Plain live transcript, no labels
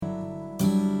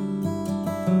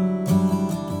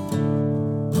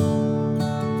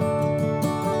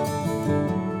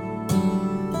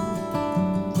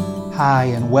Hi,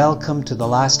 and welcome to the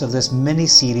last of this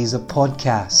mini-series of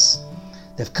podcasts.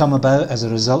 They've come about as a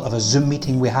result of a Zoom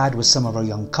meeting we had with some of our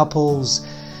young couples,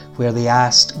 where they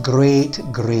asked great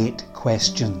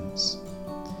questions.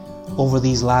 Over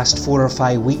these last 4 or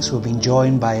 5 weeks, we've been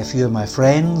joined by a few of my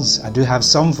friends. I do have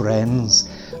some friends: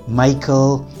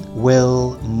 Michael,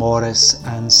 Will, Morris,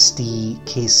 and Steve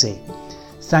Casey.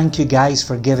 Thank you guys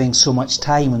for giving so much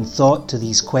time and thought to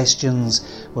these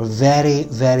questions. We're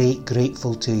very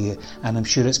grateful to you, and I'm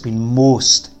sure it's been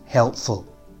most helpful.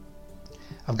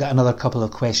 I've got another couple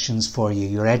of questions for you.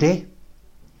 You ready?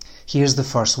 Here's the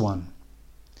first one.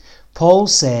 Paul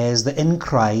says that in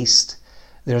Christ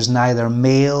there's neither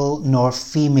male nor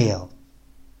female.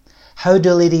 How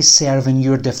do ladies serve in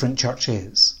your different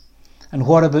churches? And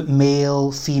what about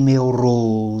male-female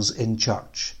roles in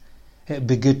church? It'd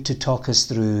be good to talk us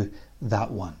through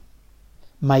that one.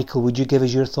 Michael, would you give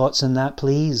us your thoughts on that,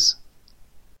 please?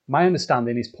 My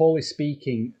understanding is Paul is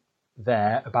speaking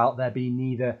there about there being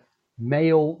neither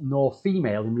male nor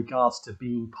female in regards to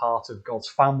being part of God's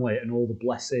family and all the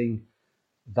blessing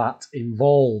that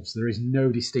involves. There is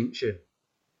no distinction.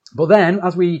 But then,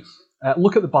 as we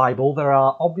look at the Bible, there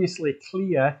are obviously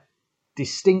clear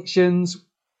distinctions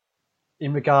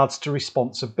in regards to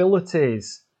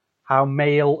responsibilities, how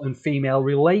male and female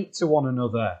relate to one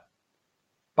another.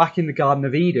 Back in the Garden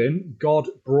of Eden, God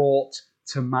brought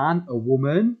to man a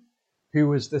woman who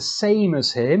was the same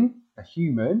as him, a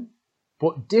human,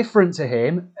 but different to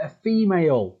him, a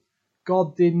female.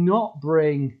 God did not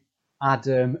bring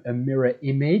Adam a mirror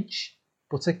image,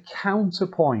 but a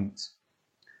counterpoint.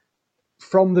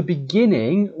 From the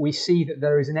beginning, we see that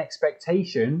there is an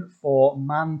expectation for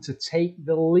man to take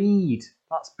the lead.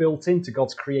 That's built into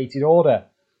God's created order.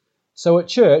 So at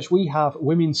church, we have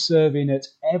women serving at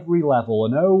every level.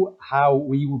 And oh, how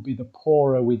we would be the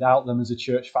poorer without them as a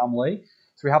church family.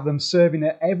 So we have them serving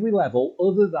at every level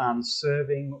other than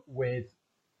serving with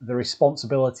the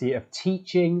responsibility of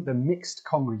teaching the mixed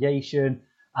congregation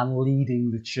and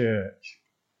leading the church.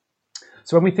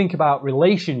 So when we think about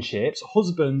relationships,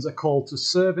 husbands are called to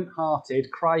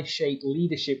servant-hearted, Christ-shaped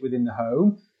leadership within the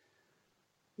home,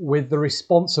 with the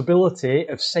responsibility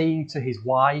of saying to his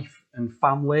wife and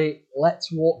family,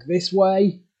 let's walk this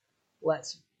way,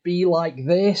 let's be like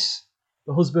this.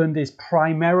 The husband is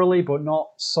primarily, but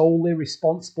not solely,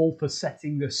 responsible for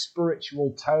setting the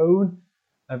spiritual tone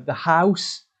of the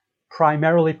house,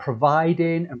 primarily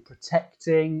providing and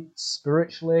protecting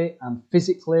spiritually and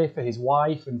physically for his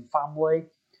wife and family.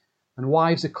 And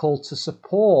wives are called to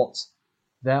support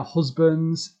their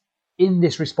husbands in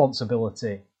this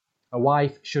responsibility. A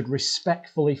wife should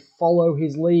respectfully follow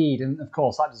his lead. And of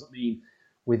course, that doesn't mean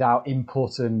without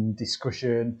input and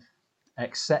discussion,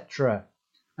 etc.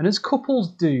 And as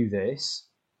couples do this,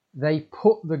 they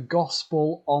put the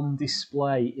gospel on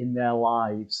display in their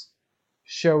lives,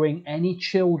 showing any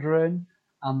children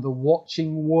and the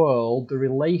watching world the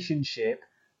relationship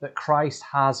that Christ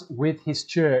has with his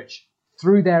church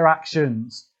through their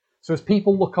actions. So as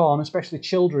people look on, especially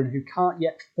children who can't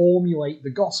yet formulate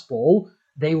the gospel,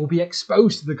 they will be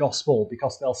exposed to the gospel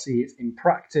because they'll see it in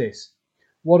practice.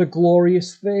 What a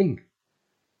glorious thing.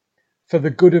 For the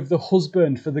good of the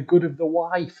husband, for the good of the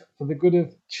wife, for the good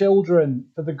of children,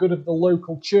 for the good of the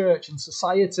local church and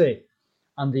society,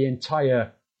 and the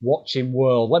entire watching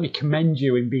world. Let me commend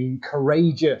you in being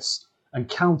courageous and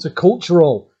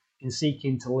countercultural in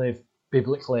seeking to live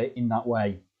biblically in that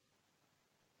way.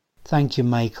 Thank you,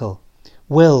 Michael.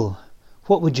 Will,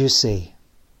 what would you say?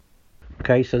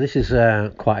 Okay, so this is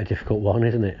quite a difficult one,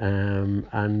 isn't it?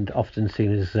 And often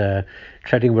seen as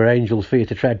treading where angels fear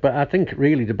to tread. But I think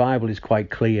really the Bible is quite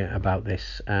clear about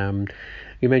this.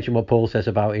 You mentioned what Paul says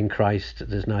about in Christ,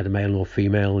 there's neither male nor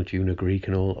female, Jew nor Greek,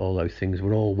 and all those things.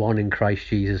 We're all one in Christ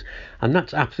Jesus. And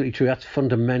that's absolutely true. That's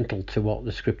fundamental to what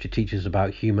the scripture teaches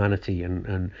about humanity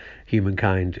and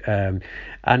humankind.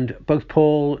 And both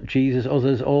Paul, Jesus,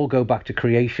 others all go back to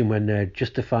creation when they're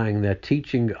justifying their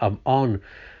teaching on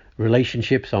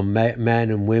relationships, on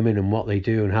men and women and what they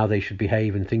do and how they should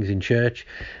behave and things in church,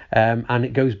 and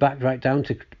it goes back right down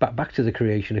to back to the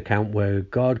creation account where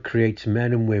God creates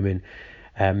men and women,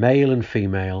 male and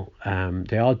female.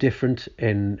 They are different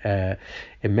in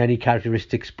many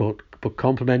characteristics, but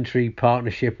complementary,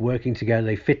 partnership, working together.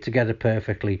 They fit together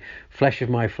perfectly. Flesh of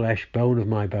my flesh, bone of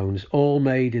my bones, all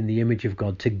made in the image of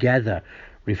God, together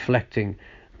reflecting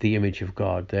the image of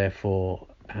God. Therefore,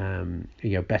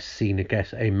 best seen, I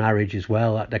guess, in marriage as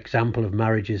well. That example of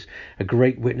marriage is a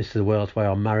great witness to the world why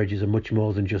our marriages are much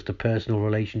more than just a personal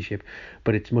relationship,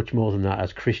 but it's much more than that.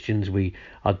 As Christians, we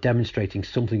are demonstrating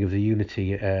something of the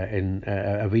unity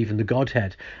of even the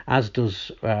Godhead, as do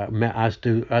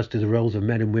the roles of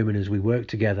men and women as we work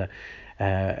together,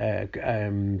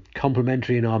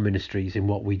 complementary in our ministries in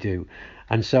what we do.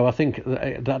 And so I think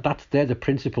they're the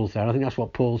principles there. I think that's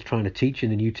what Paul's trying to teach in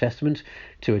the New Testament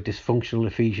to a dysfunctional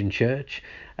Ephesian church.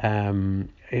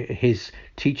 His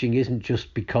teaching isn't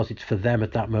just because it's for them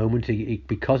at that moment.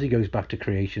 Because he goes back to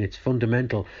creation, it's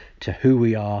fundamental to who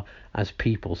we are as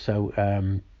people. So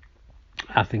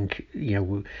I think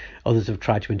others have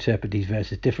tried to interpret these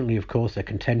verses differently. Of course, they're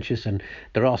contentious, and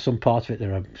there are some parts of it that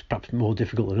are perhaps more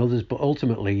difficult than others. But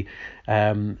ultimately,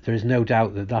 there is no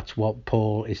doubt that that's what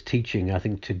Paul is teaching. I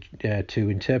think to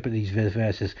interpret these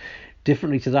verses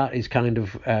differently to that is kind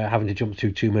of having to jump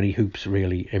through too many hoops,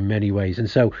 really, in many ways. And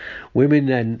so women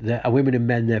and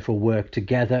men therefore work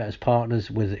together as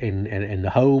partners in the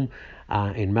home,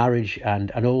 in marriage,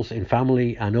 and also in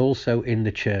family, and also in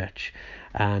the church.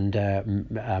 And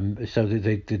so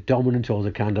the dominant, or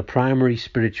the kind of primary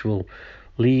spiritual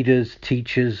leaders,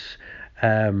 teachers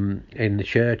in the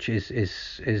church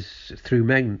is through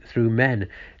men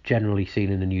generally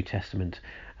seen in the New Testament.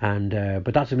 And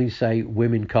but that doesn't mean to say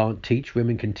women can't teach.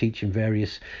 Women can teach in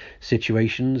various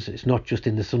situations. It's not just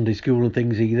in the Sunday school and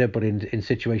things either, but in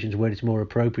situations where it's more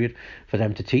appropriate for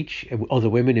them to teach. Other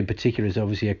women in particular is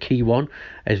obviously a key one,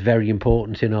 is very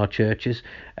important in our churches.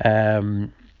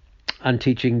 And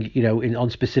teaching, on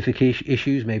specific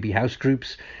issues, maybe house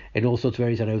groups, in all sorts of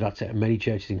areas. I know that's many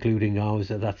churches, including ours,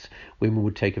 that's women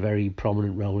would take a very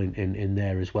prominent role in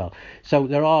there as well. So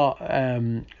there are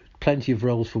plenty of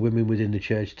roles for women within the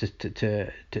church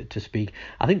to speak.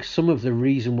 I think some of the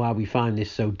reason why we find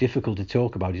this so difficult to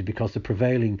talk about is because the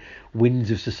prevailing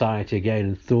winds of society, again,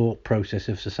 and thought process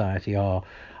of society are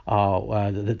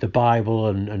that the Bible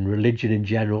and religion in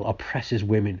general oppresses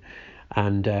women.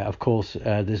 And of course,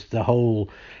 there's the whole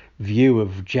view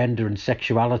of gender and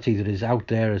sexuality that is out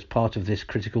there as part of this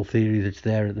critical theory that's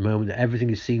there at the moment, that everything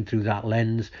is seen through that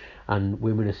lens, and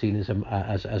women are seen as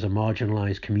a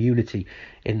marginalised community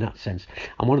in that sense.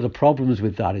 And one of the problems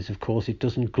with that is, of course, it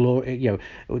doesn't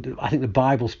I think the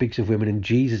Bible speaks of women, and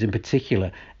Jesus in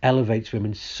particular elevates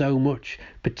women so much,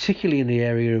 particularly in the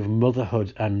area of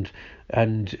motherhood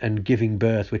and giving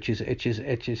birth, which is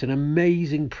an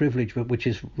amazing privilege, but which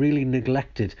is really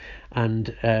neglected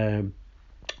and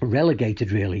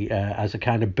relegated, really, as a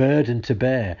kind of burden to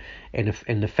bear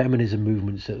in the feminism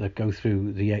movements that have gone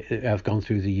through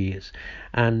the years.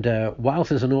 And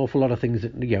whilst there's an awful lot of things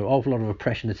awful lot of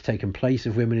oppression that's taken place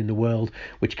of women in the world,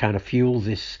 which kind of fuels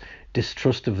this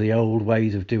distrust of the old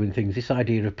ways of doing things, this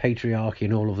idea of patriarchy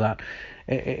and all of that,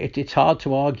 it's hard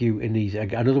to argue in these.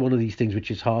 Another one of these things which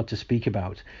is hard to speak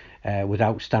about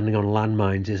without standing on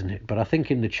landmines, isn't it? But I think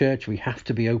in the church we have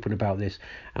to be open about this,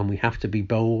 and we have to be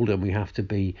bold, and we have to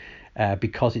be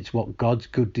because it's what God's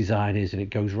good design is, and it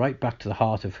goes right back to the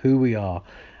heart of who we are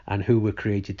and who we're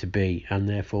created to be, and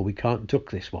therefore we can't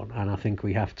duck this one. And I think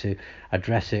we have to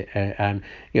address it. And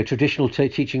traditional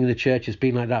teaching in the church has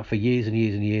been like that for years and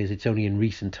years and years. It's only in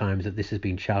recent times that this has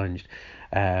been challenged.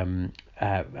 And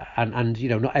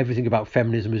not everything about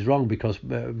feminism is wrong, because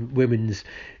women's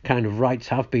kind of rights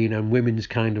have been, and women's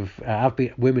kind of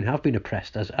women have been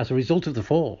oppressed as a result of the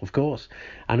fall, of course,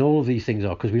 and all of these things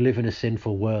are because we live in a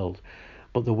sinful world.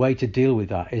 But the way to deal with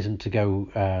that isn't to go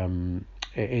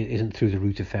it isn't through the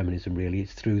route of feminism, really.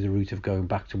 It's through the route of going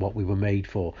back to what we were made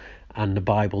for, and the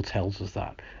Bible tells us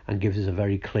that and gives us a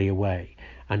very clear way.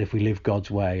 And if we live God's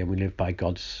way and we live by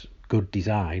God's good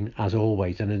design, as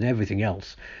always, and in everything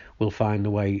else, we'll find the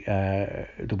way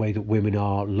that women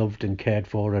are loved and cared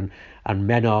for, and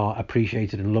men are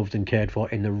appreciated and loved and cared for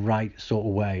in the right sort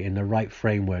of way, in the right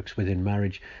frameworks within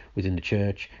marriage, within the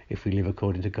church, if we live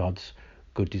according to God's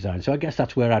good design. So I guess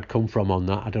that's where I'd come from on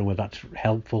that. I don't know whether that's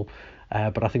helpful.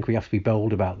 But I think we have to be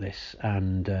bold about this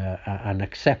and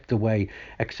accept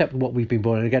what we've been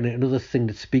born. And again, another thing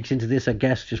that speaks into this, I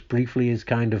guess, just briefly, is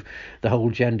kind of the whole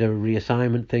gender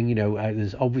reassignment thing.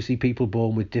 There's obviously people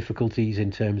born with difficulties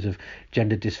in terms of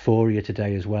gender dysphoria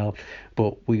today as well.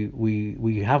 But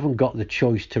we haven't got the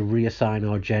choice to reassign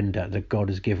our gender that God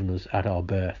has given us at our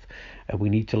birth. We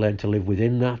need to learn to live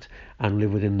within that and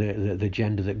live within the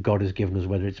gender that God has given us,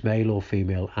 whether it's male or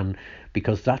female, and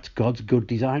because that's God's good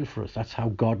design for us. That's how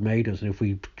God made us. And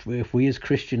if we as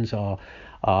Christians are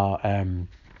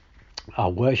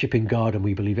worshipping God and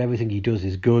we believe everything he does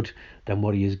is good, then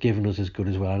what he has given us is good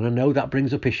as well. And I know that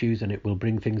brings up issues, and it will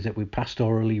bring things that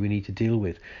pastorally we need to deal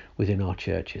with within our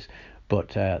churches.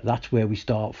 But that's where we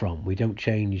start from. We don't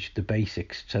change the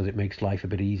basics so that it makes life a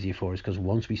bit easier for us, because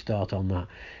once we start on that,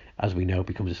 as we know, it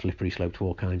becomes a slippery slope to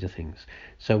all kinds of things.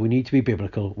 So we need to be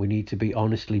biblical. We need to be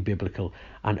honestly biblical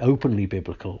and openly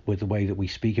biblical with the way that we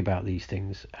speak about these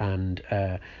things. And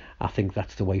I think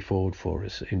that's the way forward for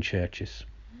us in churches.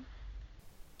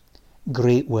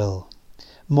 Great, Will.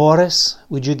 Maurice,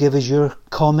 would you give us your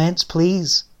comments,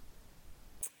 please?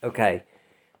 Okay.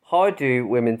 How do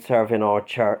women serve in our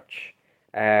church?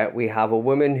 We have a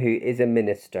woman who is a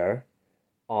minister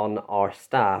on our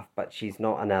staff, but she's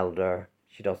not an elder.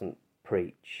 She doesn't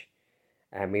preach.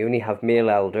 And we only have male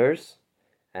elders,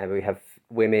 and we have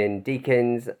women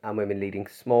deacons and women leading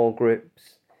small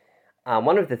groups. And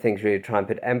one of the things we really try and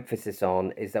put emphasis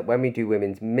on is that when we do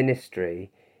women's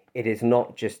ministry, it is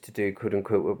not just to do, quote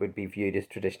unquote, what would be viewed as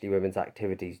traditionally women's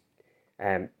activities.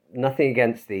 Nothing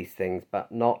against these things,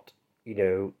 but not,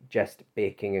 just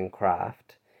baking and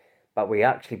craft. But we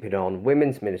actually put on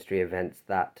women's ministry events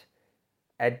that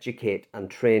educate and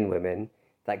train women,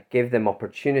 that give them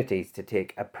opportunities to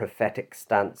take a prophetic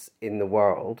stance in the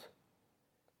world,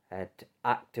 to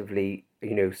actively,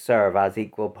 serve as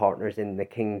equal partners in the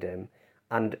kingdom.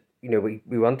 And, we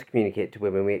want to communicate to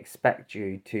women, we expect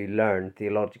you to learn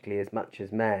theologically as much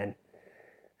as men,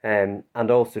 and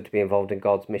also to be involved in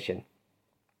God's mission.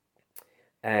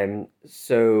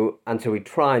 So we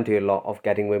try and do a lot of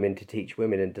getting women to teach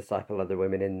women and disciple other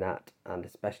women in that, and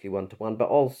especially one-to-one, but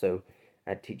also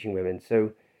teaching women.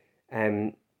 So,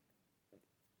 the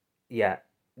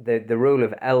role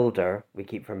of elder we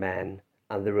keep for men,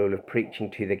 and the role of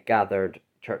preaching to the gathered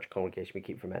church congregation we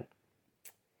keep for men.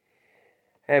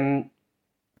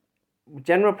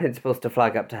 General principles to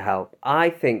flag up to help.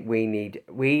 I think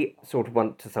we sort of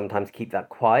want to sometimes keep that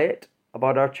quiet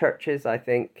about our churches, I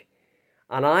think.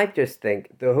 And I just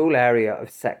think the whole area of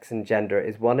sex and gender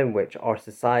is one in which our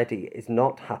society is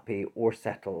not happy or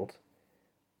settled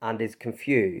and is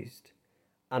confused.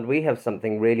 And we have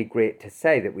something really great to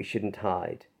say that we shouldn't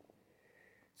hide.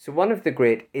 So one of the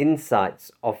great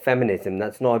insights of feminism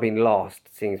that's now been lost,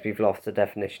 seeing as we've lost the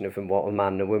definition of what a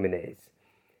man and a woman is,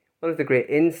 one of the great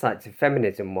insights of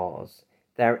feminism was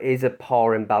there is a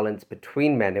power imbalance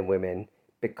between men and women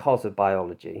because of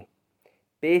biology.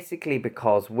 Basically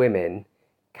because women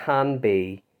can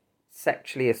be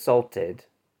sexually assaulted,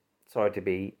 sorry to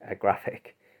be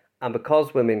graphic, and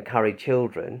because women carry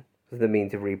children, the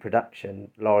means of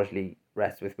reproduction largely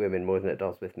rests with women more than it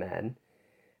does with men,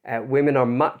 women are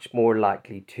much more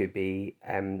likely to be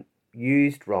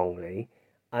used wrongly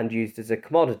and used as a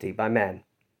commodity by men.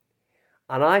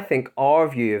 And I think our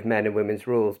view of men and women's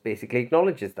roles basically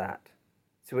acknowledges that.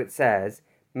 So it says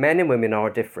men and women are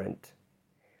different,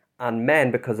 and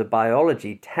men, because of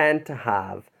biology, tend to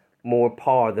have more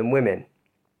power than women.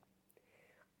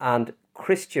 And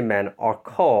Christian men are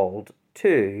called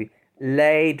to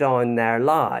lay down their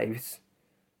lives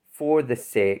for the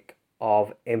sake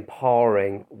of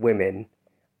empowering women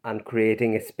and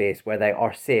creating a space where they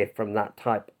are safe from that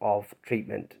type of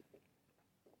treatment.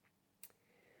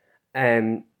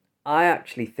 I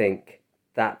actually think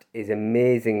that is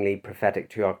amazingly prophetic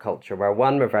to our culture, where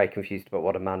one, we're very confused about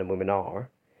what a man and woman are,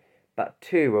 but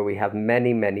two, where we have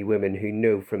many, many women who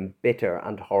know from bitter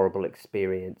and horrible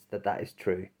experience that is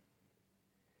true.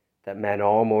 That men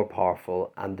are more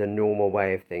powerful, and the normal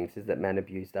way of things is that men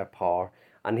abuse their power.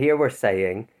 And here we're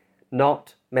saying,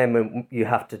 not men, you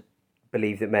have to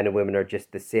believe that men and women are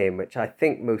just the same, which I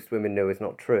think most women know is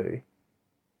not true.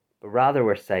 But rather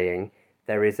we're saying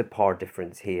there is a power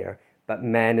difference here, but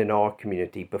men in our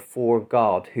community, before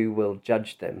God, who will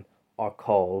judge them, are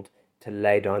called to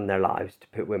lay down their lives to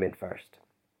put women first.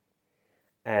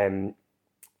 And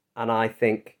I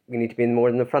think we need to be more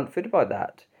in the front foot about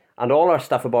that. And all our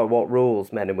stuff about what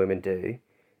roles men and women do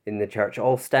in the church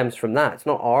all stems from that. It's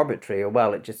not arbitrary, or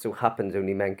well, it just so happens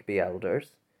only men could be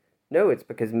elders. No, it's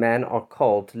because men are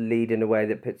called to lead in a way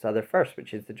that puts others first,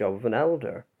 which is the job of an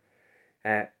elder.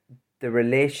 The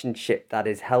relationship that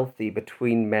is healthy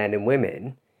between men and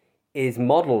women is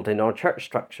modelled in our church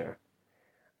structure.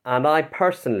 And I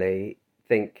personally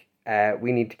think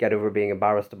we need to get over being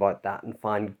embarrassed about that and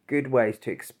find good ways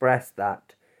to express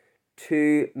that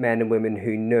to men and women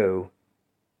who know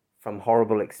from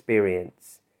horrible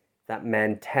experience that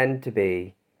men tend to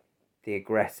be the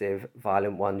aggressive,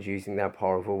 violent ones using their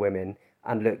power over women.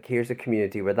 And look, here's a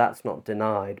community where that's not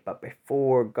denied, but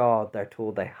before God, they're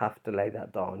told they have to lay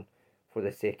that down for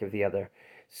the sake of the other.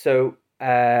 So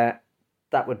that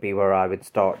would be where I would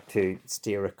start to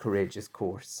steer a courageous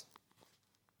course.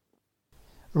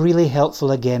 Really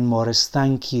helpful again, Maurice.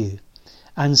 Thank you.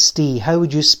 And Steve, how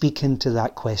would you speak into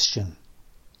that question?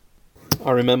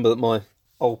 I remember that my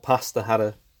old pastor had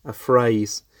a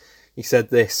phrase. He said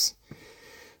this: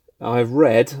 "I have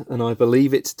read, and I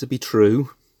believe it to be true,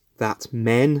 that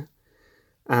men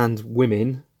and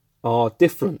women are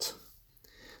different."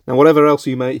 Now, whatever else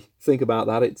you may think about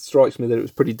that, it strikes me that it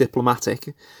was pretty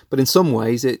diplomatic. But in some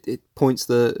ways, it points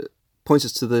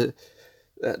us to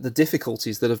the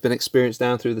difficulties that have been experienced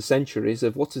down through the centuries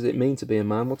of what does it mean to be a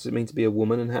man, what does it mean to be a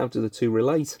woman, and how do the two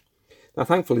relate. Now,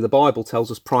 thankfully, the Bible tells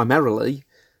us primarily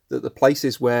that the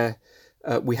places where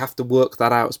we have to work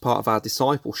that out as part of our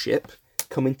discipleship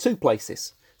come in two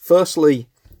places. Firstly,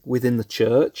 within the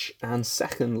church, and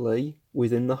secondly,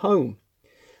 within the home.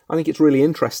 I think it's really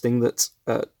interesting that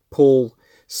Paul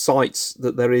cites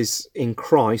that there is in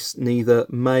Christ neither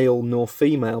male nor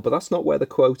female, but that's not where the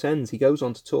quote ends. He goes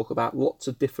on to talk about lots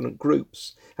of different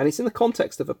groups, and it's in the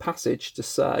context of a passage to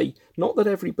say not that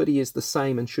everybody is the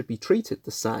same and should be treated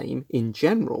the same in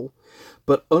general,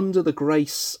 but under the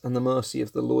grace and the mercy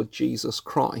of the Lord Jesus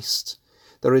Christ,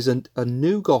 there is a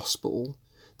new gospel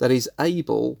that is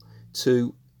able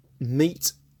to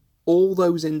meet all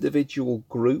those individual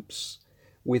groups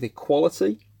with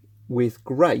equality, with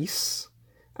grace,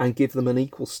 and give them an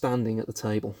equal standing at the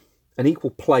table, an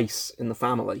equal place in the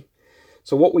family.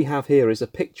 So what we have here is a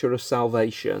picture of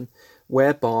salvation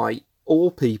whereby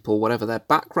all people, whatever their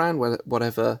background,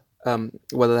 whether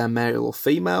they're male or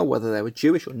female, whether they were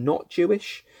Jewish or not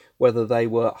Jewish, whether they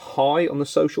were high on the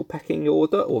social pecking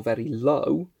order or very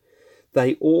low,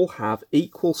 they all have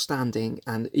equal standing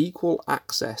and equal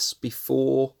access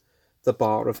before the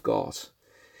bar of God.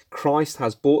 Christ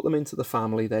has brought them into the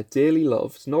family. They're dearly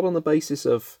loved, not on the basis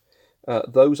of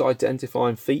those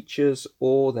identifying features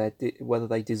or whether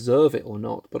they deserve it or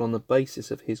not, but on the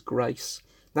basis of his grace.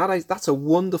 That's a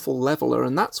wonderful leveler,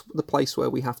 and that's the place where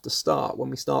we have to start when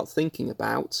we start thinking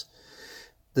about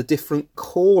the different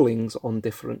callings on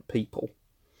different people.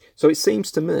 So it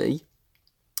seems to me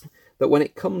that when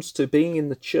it comes to being in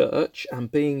the church and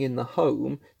being in the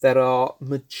home, there are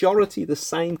majority the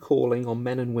same calling on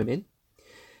men and women.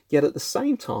 Yet at the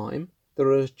same time,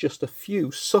 there are just a few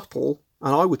subtle,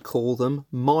 and I would call them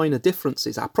minor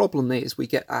differences. Our problem is we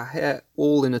get our hair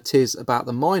all in a tiz about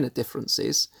the minor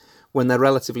differences when they're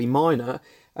relatively minor,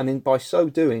 and by so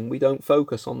doing, we don't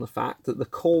focus on the fact that the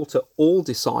call to all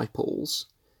disciples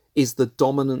is the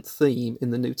dominant theme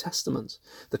in the New Testament.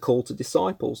 The call to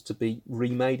disciples to be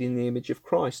remade in the image of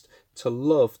Christ, to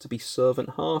love, to be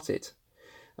servant-hearted,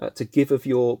 to give of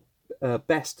your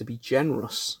best, to be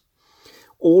generous.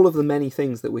 All of the many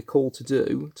things that we're called to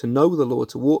do, to know the Lord,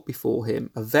 to walk before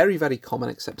him, are very, very common,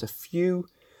 except a few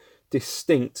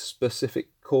distinct, specific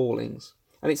callings.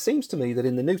 And it seems to me that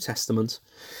in the New Testament,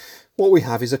 what we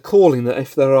have is a calling that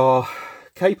if there are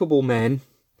capable men,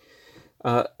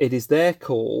 it is their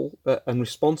call and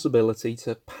responsibility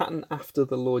to pattern after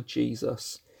the Lord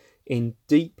Jesus in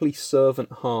deeply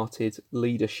servant-hearted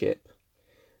leadership.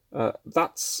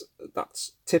 That's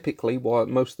typically why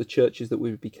most of the churches that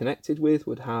we would be connected with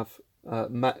would have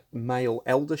male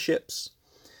elderships.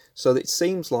 So it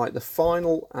seems like the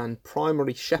final and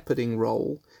primary shepherding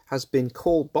role has been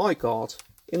called by God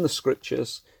in the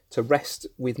scriptures to rest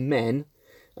with men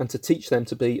and to teach them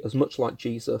to be as much like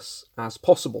Jesus as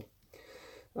possible.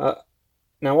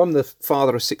 Now, I'm the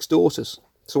father of 6 daughters.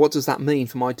 So what does that mean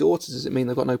for my daughters? Does it mean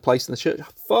they've got no place in the church?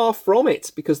 Far from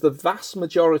it, because the vast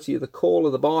majority of the call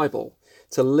of the Bible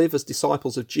to live as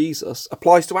disciples of Jesus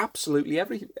applies to absolutely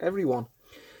everyone.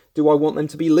 Do I want them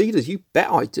to be leaders? You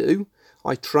bet I do.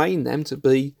 I train them to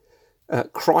be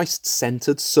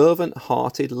Christ-centered,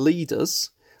 servant-hearted leaders.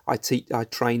 I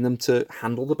train them to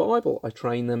handle the Bible. I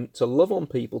train them to love on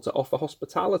people, to offer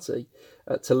hospitality,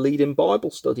 to lead in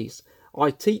Bible studies. I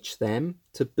teach them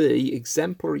to be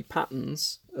exemplary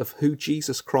patterns of who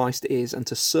Jesus Christ is and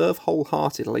to serve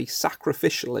wholeheartedly,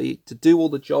 sacrificially, to do all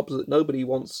the jobs that nobody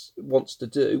wants to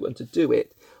do, and to do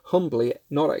it humbly,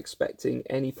 not expecting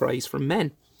any praise from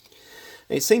men.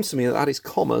 It seems to me that is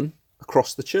common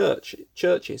across the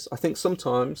churches. I think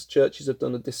sometimes churches have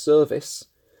done a disservice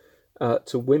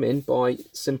to women by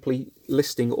simply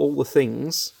listing all the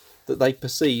things that they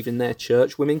perceive in their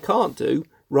church women can't do,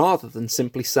 rather than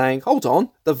simply saying, hold on,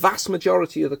 the vast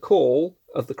majority of the call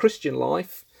of the Christian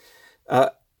life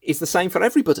is the same for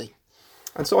everybody.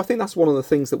 And so I think that's one of the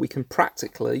things that we can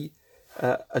practically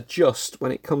adjust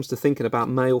when it comes to thinking about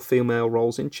male-female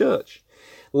roles in church.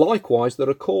 Likewise, there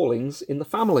are callings in the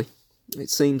family. It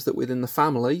seems that within the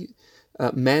family,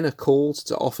 men are called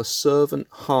to offer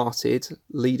servant-hearted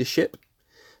leadership.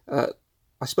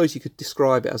 I suppose you could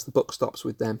describe it as the buck stops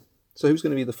with them. So who's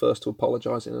going to be the first to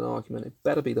apologise in an argument? It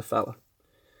better be the fella.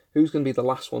 Who's going to be the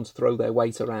last one to throw their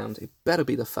weight around? It better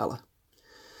be the fella.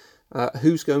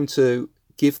 Who's going to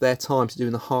give their time to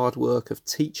doing the hard work of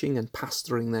teaching and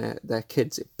pastoring their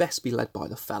kids, it best be led by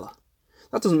the fella.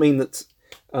 That doesn't mean that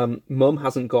mum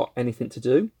hasn't got anything to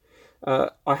do.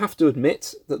 I have to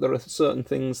admit that there are certain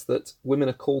things that women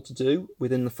are called to do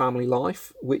within the family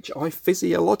life, which I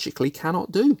physiologically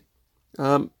cannot do.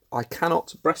 I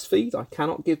cannot breastfeed, I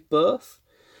cannot give birth.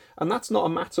 And that's not a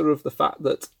matter of the fact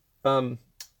that my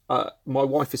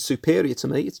wife is superior to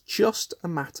me. It's just a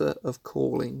matter of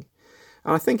calling.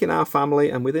 And I think in our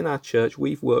family and within our church,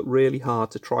 we've worked really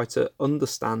hard to try to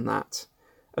understand that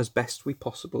as best we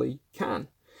possibly can.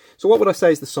 So what would I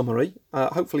say is the summary?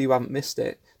 Hopefully you haven't missed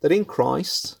it. That in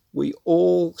Christ, we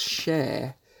all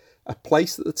share a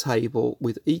place at the table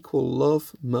with equal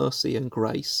love, mercy and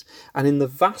grace. And in the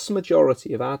vast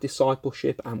majority of our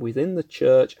discipleship and within the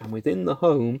church and within the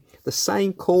home, the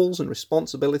same calls and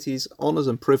responsibilities, honours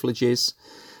and privileges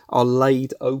are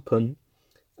laid open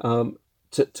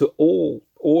to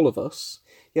all of us.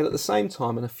 Yet at the same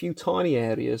time, in a few tiny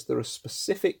areas, there are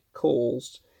specific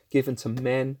calls given to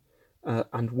men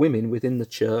and women within the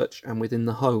church and within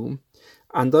the home.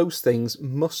 And those things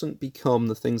mustn't become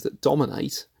the things that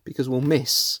dominate, because we'll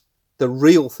miss the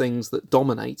real things that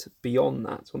dominate beyond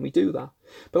that when we do that.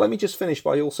 But let me just finish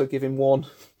by also giving one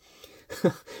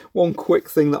quick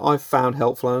thing that I've found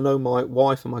helpful, and I know my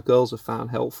wife and my girls have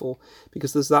found helpful,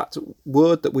 because there's that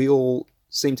word that we all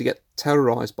seem to get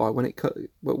terrorised by when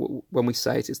we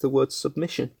say it. It's the word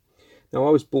submission. Now,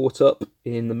 I was brought up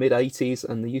in the mid-80s,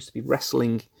 and there used to be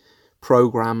wrestling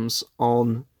programmes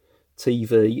on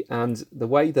TV, and the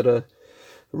way that a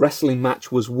wrestling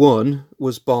match was won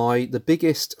was by the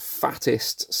biggest,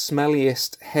 fattest,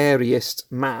 smelliest, hairiest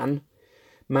man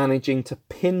managing to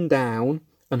pin down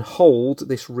and hold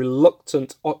this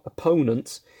reluctant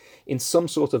opponent in some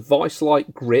sort of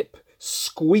vice-like grip,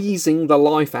 squeezing the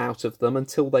life out of them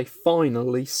until they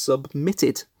finally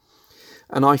submitted.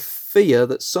 And I fear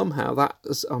that somehow that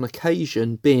has on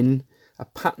occasion been a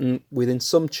pattern within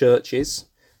some churches,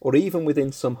 or even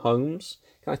within some homes.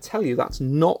 Can I tell you, that's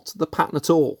not the pattern at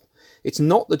all. It's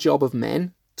not the job of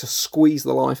men to squeeze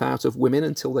the life out of women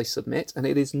until they submit, and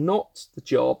it is not the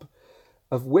job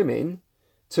of women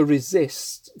to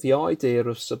resist the idea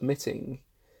of submitting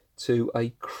to a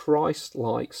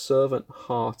Christ-like,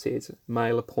 servant-hearted,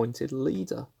 male-appointed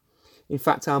leader. In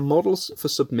fact, our models for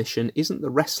submission isn't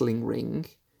the wrestling ring,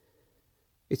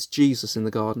 it's Jesus in the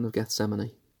Garden of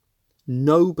Gethsemane.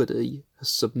 Nobody has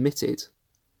submitted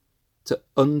to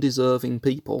undeserving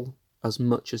people as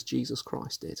much as Jesus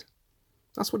Christ did.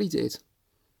 That's what he did.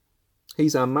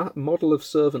 He's our model of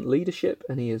servant leadership,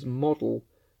 and he is model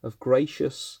of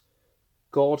gracious,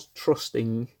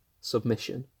 God-trusting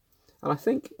submission. And I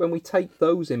think when we take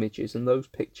those images and those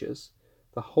pictures,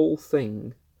 the whole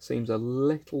thing seems a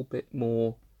little bit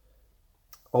more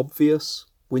obvious,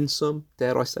 winsome,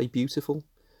 dare I say beautiful.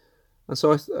 And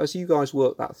so as you guys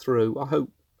work that through, I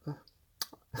hope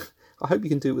you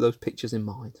can do it with those pictures in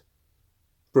mind.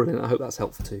 Brilliant. I hope that's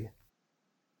helpful to you.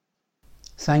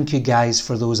 Thank you guys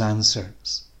for those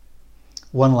answers.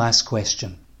 One last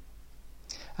question.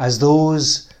 As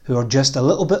those who are just a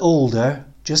little bit older,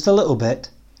 just a little bit,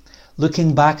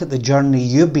 looking back at the journey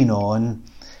you've been on,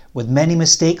 with many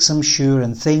mistakes I'm sure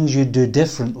and things you'd do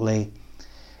differently,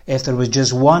 if there was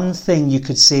just one thing you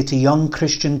could say to young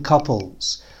Christian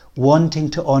couples wanting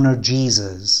to honour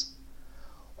Jesus,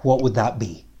 what would that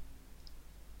be?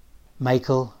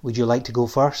 Michael, would you like to go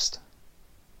first?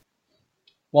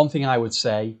 One thing I would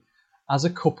say, as a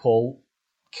couple,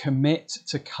 commit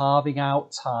to carving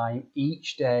out time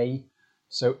each day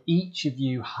so each of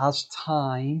you has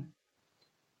time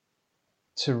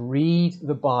to read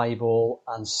the Bible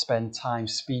and spend time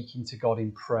speaking to God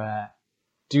in prayer.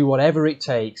 Do whatever it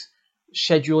takes,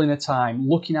 scheduling a time,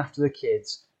 looking after the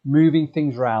kids, moving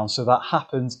things around so that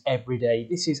happens every day.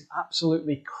 This is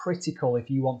absolutely critical if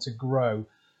you want to grow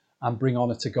and bring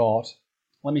honour to God.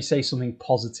 Let me say something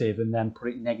positive and then put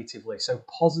it negatively. So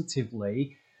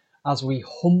positively, as we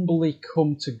humbly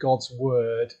come to God's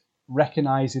word,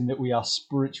 recognising that we are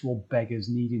spiritual beggars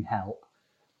needing help,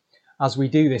 as we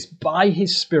do this, by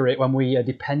his Spirit, when we are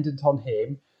dependent on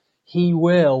him, he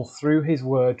will, through his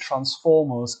word,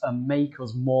 transform us and make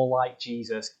us more like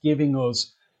Jesus, giving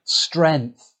us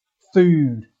strength,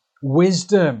 food,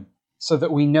 wisdom, so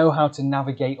that we know how to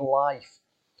navigate life.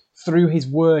 Through his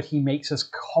word, he makes us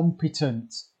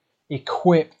competent,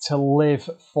 equipped to live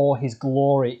for his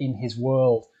glory in his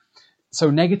world. So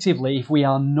negatively, if we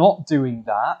are not doing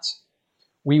that,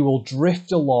 we will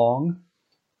drift along,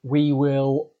 we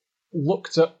will look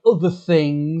to other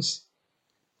things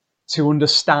to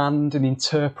understand and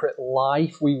interpret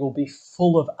life. We will be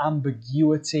full of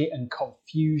ambiguity and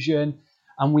confusion,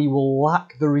 and we will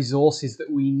lack the resources that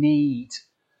we need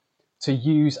to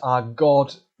use our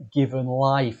God-given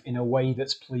life in a way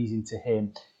that's pleasing to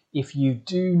Him. If you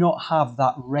do not have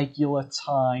that regular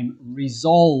time,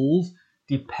 resolve,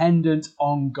 dependent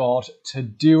on God to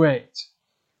do it.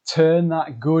 Turn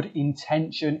that good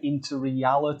intention into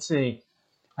reality.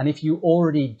 And if you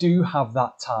already do have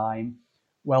that time,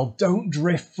 well, don't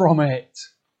drift from it.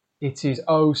 It is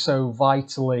oh so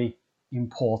vitally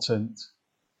important.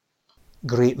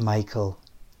 Great, Michael.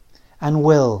 And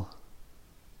Will?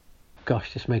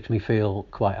 Gosh, this makes me feel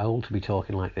quite old to be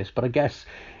talking like this, but I guess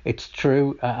it's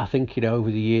true. I think,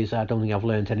 over the years, I don't think I've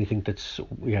learned anything that's,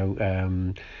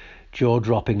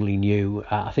 jaw-droppingly new.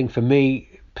 I think for me,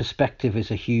 perspective is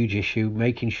a huge issue,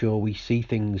 making sure we see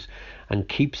things and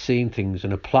keep seeing things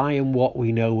and applying what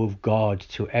we know of God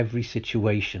to every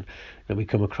situation that we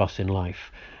come across in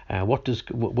life.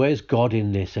 Where's God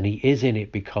in this? And He is in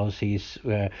it because He's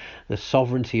the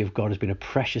sovereignty of God has been a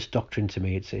precious doctrine to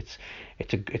me. It's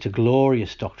a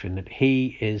glorious doctrine that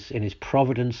He is in His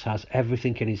providence, has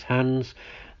everything in His hands,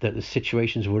 that the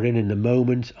situations we're in the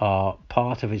moment are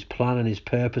part of His plan and His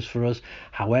purpose for us,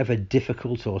 however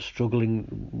difficult or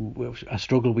a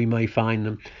struggle we may find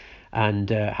them, and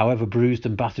however bruised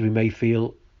and battered we may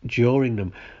feel during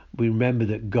them. We remember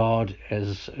that God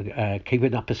is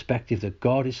keeping that perspective that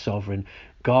God is sovereign,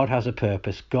 God has a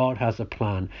purpose, God has a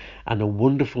plan, and the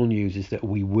wonderful news is that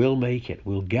we will make it.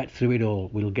 We'll get through it all.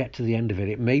 We'll get to the end of it.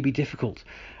 It may be difficult.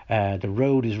 The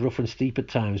road is rough and steep at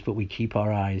times, but we keep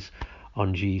our eyes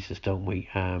on Jesus, don't we?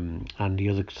 And the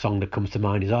other song that comes to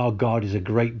mind is Our God is a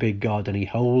great big God and He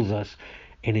holds us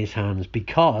in His hands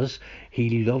because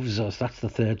He loves us. That's the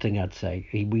third thing I'd say.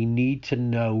 We need to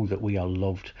know that we are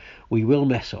loved. We will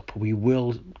mess up. We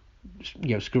will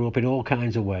screw up in all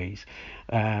kinds of ways.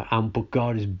 But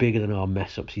God is bigger than our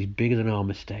mess ups. He's bigger than our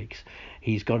mistakes.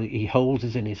 He holds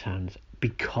us in His hands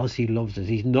because He loves us.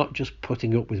 He's not just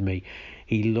putting up with me.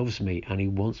 He loves me and He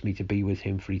wants me to be with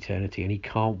Him for eternity, and He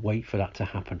can't wait for that to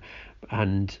happen.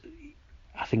 And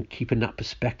I think keeping that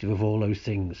perspective of all those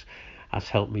things has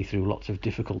helped me through lots of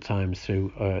difficult times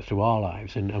through our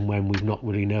lives, and when we've not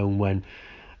really known when,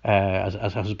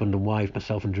 as husband and wife,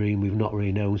 myself and Dream, we've not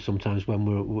really known sometimes when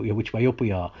which way up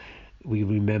we are. We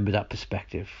remember that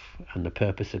perspective and the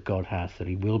purpose that God has, that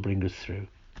He will bring us through,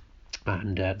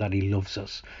 and that He loves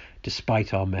us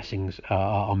despite our messes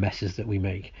that we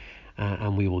make,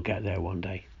 and we will get there one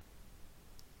day.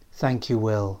 Thank you,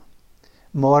 Will.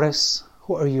 Maurice,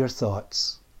 what are your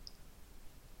thoughts?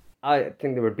 I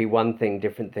think there would be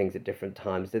different things at different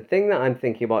times. The thing that I'm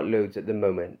thinking about loads at the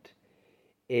moment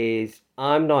is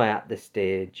I'm now at the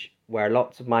stage where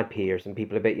lots of my peers and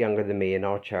people a bit younger than me in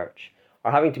our church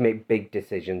are having to make big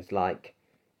decisions like,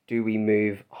 do we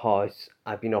move house?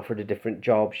 I've been offered a different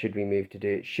job. Should we move to do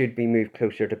it? Should we move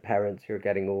closer to parents who are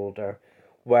getting older?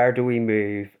 Where do we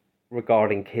move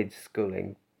regarding kids'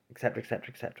 schooling, etc., etc.,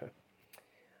 etc.?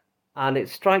 And it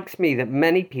strikes me that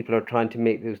many people are trying to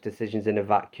make those decisions in a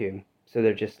vacuum. So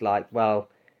they're just like, well,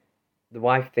 the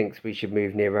wife thinks we should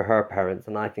move nearer her parents,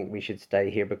 and I think we should stay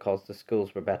here because the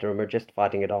schools were better, and we're just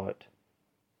fighting it out.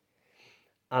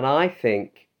 And I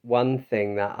think one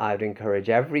thing that I'd encourage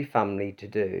every family to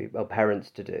do, well,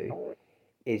 parents to do,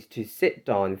 is to sit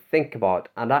down, think about,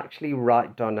 and actually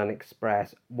write down and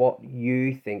express what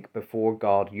you think before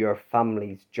God your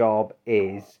family's job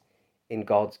is in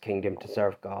God's kingdom to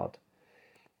serve God.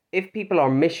 If people are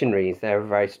missionaries, they have a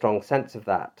very strong sense of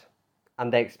that,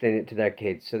 and they explain it to their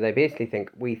kids. So they basically think,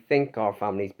 we think our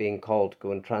family's being called to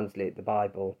go and translate the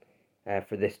Bible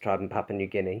for this tribe in Papua New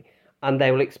Guinea, and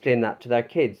they will explain that to their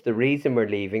kids. The reason we're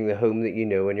leaving the home that you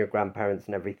know and your grandparents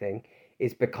and everything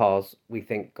is because we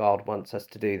think God wants us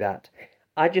to do that.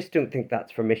 I just don't think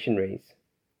that's for missionaries.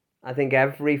 I think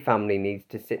every family needs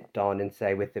to sit down and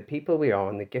say, with the people we are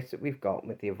and the gifts that we've got, and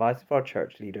with the advice of our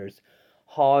church leaders,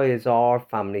 how is our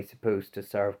family supposed to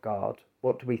serve God?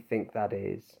 What do we think that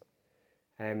is?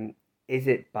 Is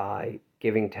it by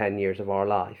giving 10 years of our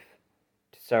life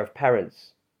to serve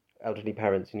parents, elderly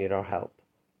parents who need our help?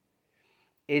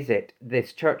 Is it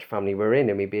this church family we're in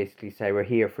and we basically say we're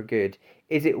here for good?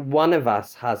 Is it one of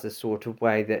us has a sort of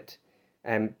way that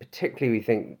particularly we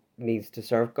think needs to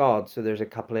serve God? So there's a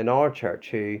couple in our church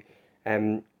who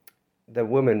the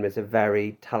woman was a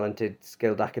very talented,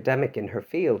 skilled academic in her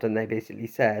field, and they basically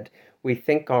said, we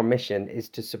think our mission is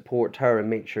to support her and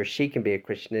make sure she can be a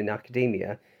Christian in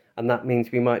academia, and that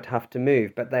means we might have to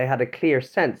move. But they had a clear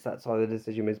sense that's how the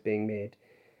decision was being made.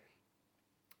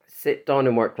 Sit down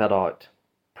and work that out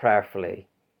prayerfully,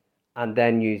 and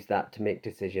then use that to make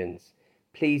decisions.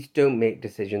 please don't make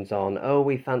decisions on, oh,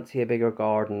 we fancy a bigger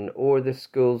garden, or the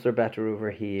schools are better over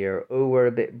here, oh, we're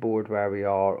a bit bored where we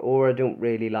are, or I don't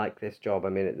really like this job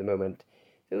I'm in at the moment.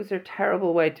 Those are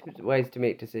terrible ways to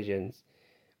make decisions.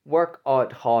 Work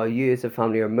out how you as a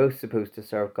family are most supposed to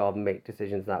serve God and make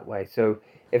decisions that way. So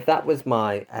if that was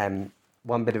my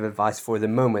one bit of advice for the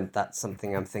moment, that's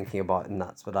something I'm thinking about, and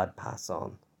that's what I'd pass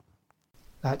on.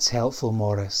 That's helpful,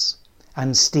 Maurice.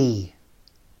 And Steve?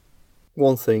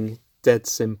 One thing, dead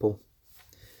simple.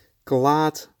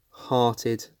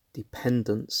 Glad-hearted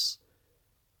dependence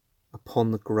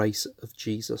upon the grace of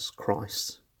Jesus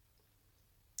Christ.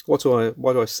 Why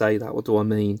do I say that? What do I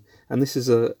mean? And this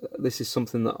is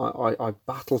something that I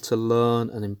battle to learn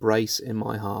and embrace in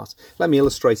my heart. Let me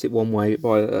illustrate it one way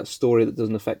by a story that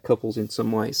doesn't affect couples in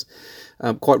some ways.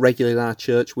 Quite regularly at our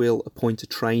church, we'll appoint a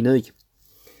trainee,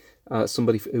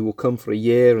 somebody who will come for a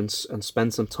year and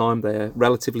spend some time there.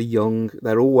 Relatively young,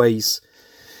 they're always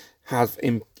have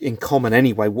in common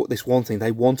anyway. This one thing: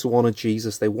 they want to honour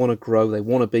Jesus, they want to grow, they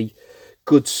want to be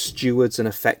good stewards and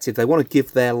effective. They want to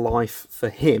give their life for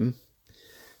Him.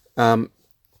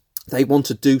 They want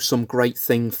to do some great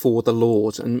thing for the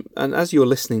Lord. And as you're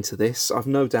listening to this, I've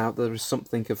no doubt there is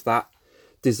something of that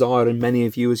desire in many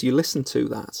of you as you listen to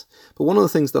that. But one of the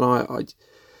things that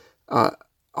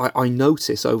I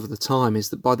notice over the time is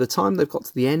that by the time they've got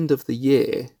to the end of the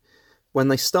year, when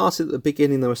they started at the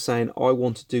beginning, they were saying, I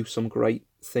want to do some great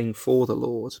thing for the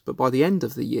Lord. But by the end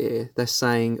of the year, they're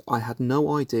saying, I had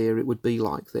no idea it would be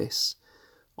like this.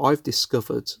 I've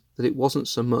discovered that it wasn't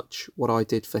so much what I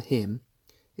did for Him,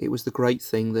 it was the great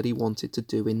thing that He wanted to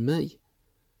do in me.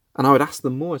 And I would ask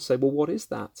them more, I'd say, well, what is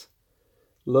that?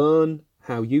 Learn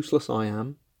how useless I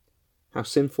am, how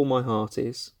sinful my heart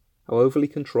is, how overly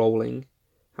controlling,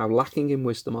 how lacking in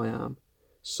wisdom I am,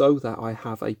 so that I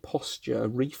have a posture, a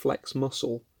reflex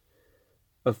muscle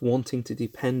of wanting to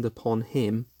depend upon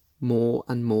Him more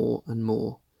and more and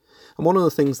more. And one of the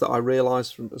things that I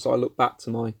realised as I look back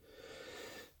to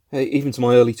even to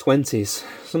my early 20s,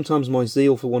 sometimes my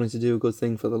zeal for wanting to do a good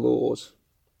thing for the Lord,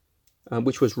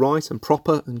 which was right and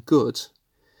proper and good,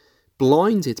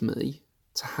 blinded me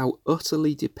to how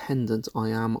utterly dependent I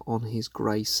am on His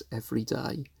grace every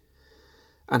day,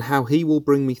 and how He will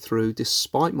bring me through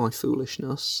despite my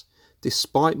foolishness,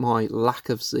 despite my lack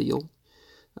of zeal,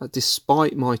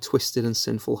 despite my twisted and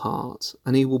sinful heart.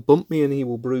 And He will bump me and He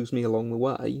will bruise me along the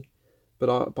way,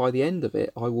 but by the end of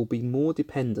it, I will be more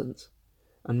dependent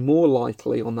and more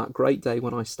likely on that great day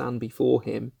when I stand before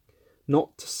Him,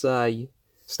 not to say,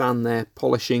 stand there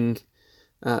polishing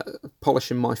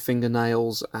my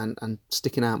fingernails and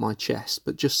sticking out my chest,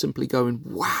 but just simply going,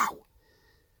 wow,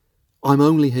 I'm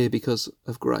only here because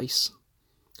of grace.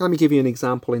 Let me give you an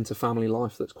example into family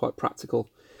life that's quite practical.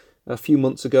 A few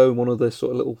months ago, one of the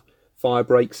sort of little fire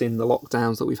breaks in the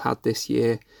lockdowns that we've had this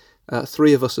year,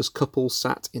 3 of us as couples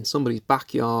sat in somebody's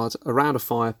backyard around a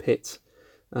fire pit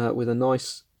with a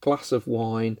nice glass of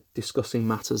wine discussing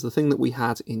matters. The thing that we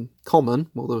had in common,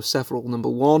 well, there were several. Number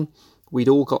one, we'd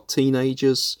all got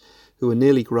teenagers who were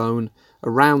nearly grown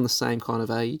around the same kind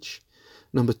of age.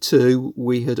 Number two,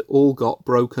 we had all got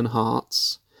broken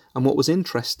hearts. And what was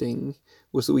interesting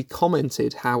was that we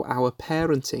commented how our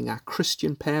parenting, our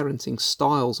Christian parenting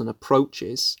styles and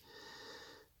approaches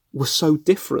were so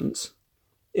different,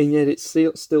 and yet it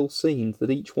still seemed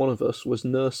that each one of us was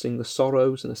nursing the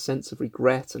sorrows and a sense of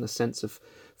regret and a sense of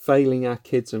failing our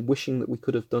kids and wishing that we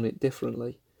could have done it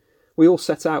differently. We all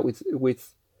set out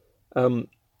with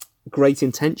great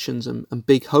intentions and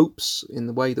big hopes in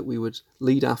the way that we would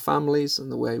lead our families and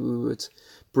the way we would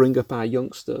bring up our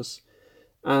youngsters.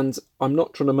 And I'm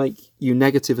not trying to make you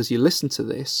negative as you listen to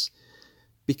this,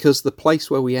 because the place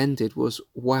where we ended was,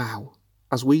 wow,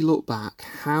 as we look back,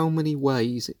 how many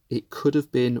ways it could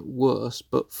have been worse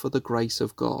but for the grace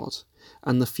of God.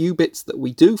 And the few bits that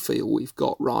we do feel we've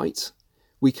got right,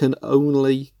 we can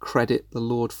only credit the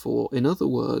Lord for. In other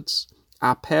words,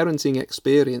 our parenting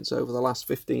experience over the last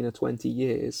 15 or 20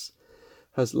 years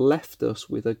has left us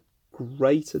with a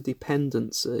greater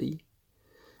dependency,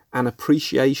 an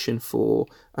appreciation for,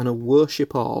 and a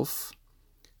worship of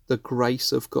the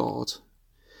grace of God.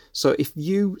 So if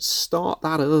you start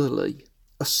that early,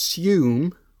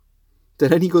 assume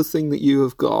that any good thing that you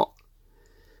have got,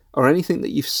 or anything that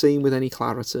you've seen with any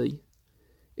clarity,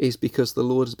 is because the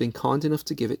Lord has been kind enough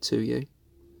to give it to you.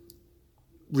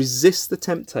 Resist the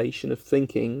temptation of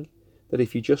thinking that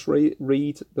if you just read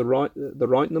the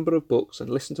right number of books and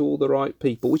listen to all the right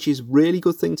people, which is a really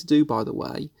good thing to do, by the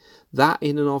way, that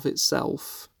in and of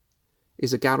itself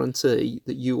is a guarantee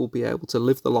that you will be able to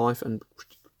live the life and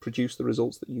produce the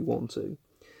results that you want to.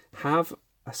 Have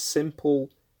a simple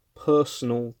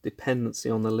personal dependency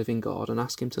on the living God and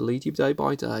ask him to lead you day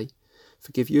by day,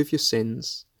 forgive you of your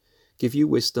sins, give you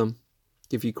wisdom,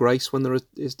 give you grace when there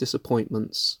is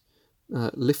disappointments,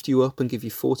 lift you up and give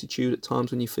you fortitude at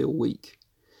times when you feel weak.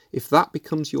 If that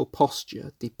becomes your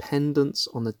posture, dependence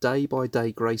on the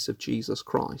day-by-day grace of Jesus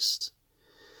Christ,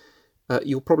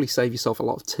 you'll probably save yourself a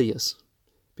lot of tears.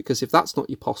 Because if that's not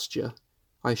your posture,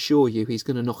 I assure you he's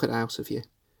going to knock it out of you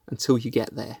until you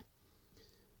get there.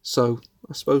 So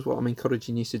I suppose what I'm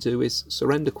encouraging you to do is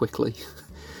surrender quickly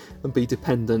and be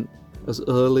dependent as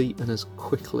early and as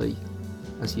quickly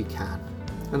as you can.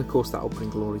 And of course that will bring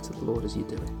glory to the Lord as you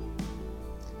do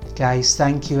it. Guys,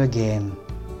 thank you again.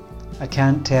 I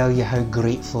can't tell you how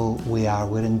grateful we are.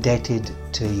 We're indebted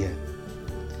to you.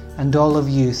 And all of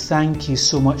you, thank you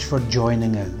so much for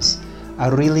joining us. I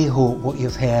really hope what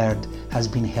you've heard has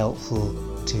been helpful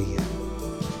to you.